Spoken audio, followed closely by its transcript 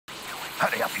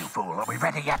Hurry up, you fool. Are we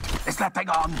ready yet? Is that thing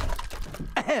on?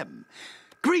 Ahem.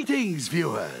 Greetings,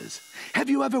 viewers. Have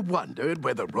you ever wondered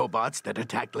where the robots that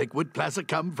attacked Liquid Plaza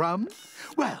come from?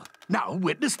 Well, now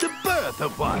witness the birth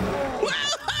of one.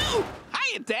 Woohoo!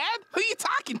 Hiya, Dad. Who you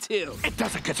talking to? It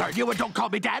doesn't concern you, and don't call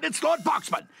me Dad. It's Lord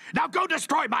Boxman. Now go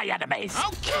destroy my enemies.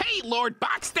 Okay, Lord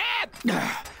Boxdad.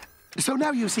 So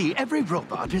now you see, every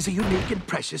robot is a unique and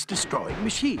precious destroying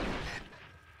machine.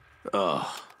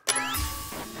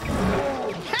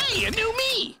 Hey, a new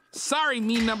me. Sorry,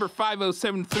 me number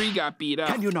 5073 got beat up.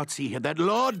 Can you not see here that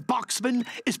Lord Boxman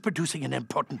is producing an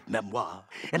important memoir?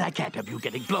 And I can't have you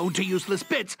getting blown to useless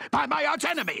bits by my arch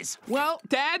enemies. Well,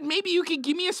 Dad, maybe you could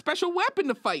give me a special weapon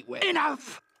to fight with.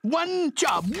 Enough! One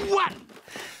job, one!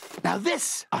 Now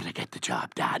this ought to get the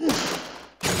job done.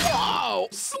 Whoa!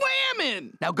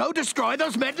 Slamming! Now go destroy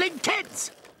those meddling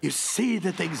kids! You see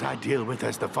the things I deal with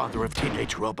as the father of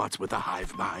teenage robots with a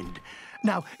hive mind.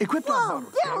 Now, equip our Whoa,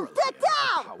 models. Darrell, get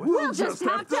down! We'll just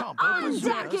have to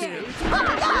undeck it!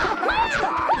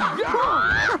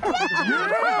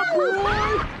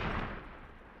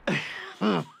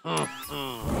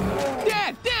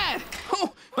 Dad!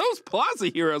 Oh, those Plaza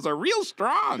heroes are real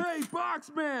strong. Hey,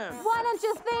 Boxman! Why don't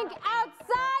you think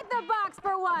outside the box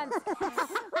for once?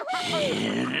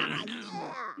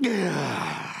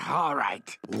 All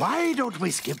right. Why don't we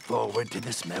skip forward to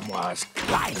this memoir's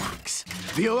climax?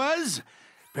 Viewers,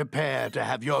 prepare to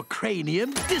have your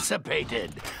cranium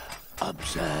dissipated.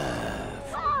 Observe.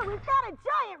 Oh, we've got a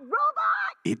giant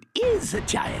robot! It is a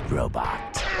giant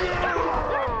robot.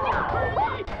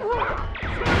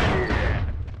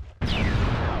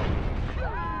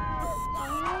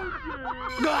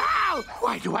 Ow!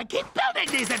 Why do I keep building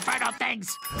these infernal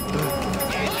things?